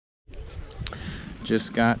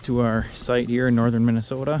Just got to our site here in northern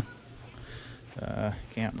Minnesota,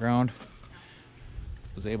 campground.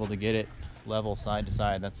 Was able to get it level side to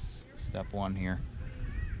side. That's step one here.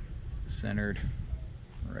 Centered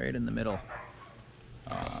right in the middle.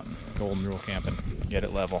 Golden rule camping, get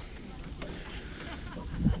it level.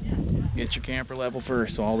 Get your camper level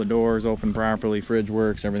first, so all the doors open properly, fridge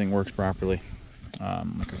works, everything works properly.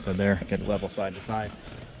 Like I said there, get it level side to side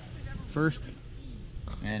first.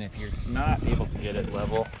 And if you're not able to get it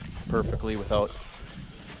level perfectly without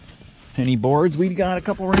any boards, we got a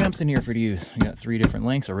couple ramps in here for you to use. We got 3 different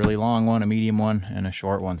lengths, a really long one, a medium one, and a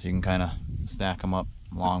short one, so you can kind of stack them up.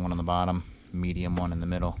 Long one on the bottom, medium one in the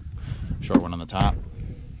middle, short one on the top.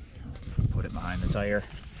 Put it behind the tire,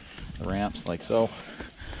 the ramps like so.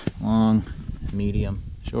 Long, medium,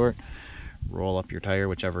 short. Roll up your tire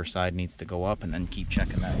whichever side needs to go up, and then keep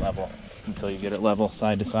checking that level until you get it level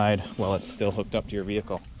side to side while it's still hooked up to your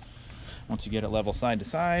vehicle. Once you get it level side to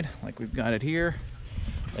side, like we've got it here,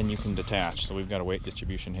 then you can detach. So we've got a weight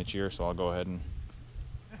distribution hitch here, so I'll go ahead and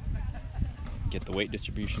get the weight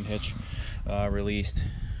distribution hitch released.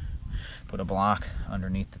 Put a block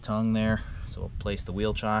underneath the tongue there, so we'll place the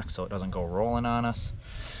wheel chock so it doesn't go rolling on us.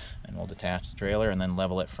 And we'll detach the trailer and then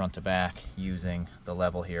level it front to back using the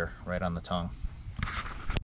level here right on the tongue.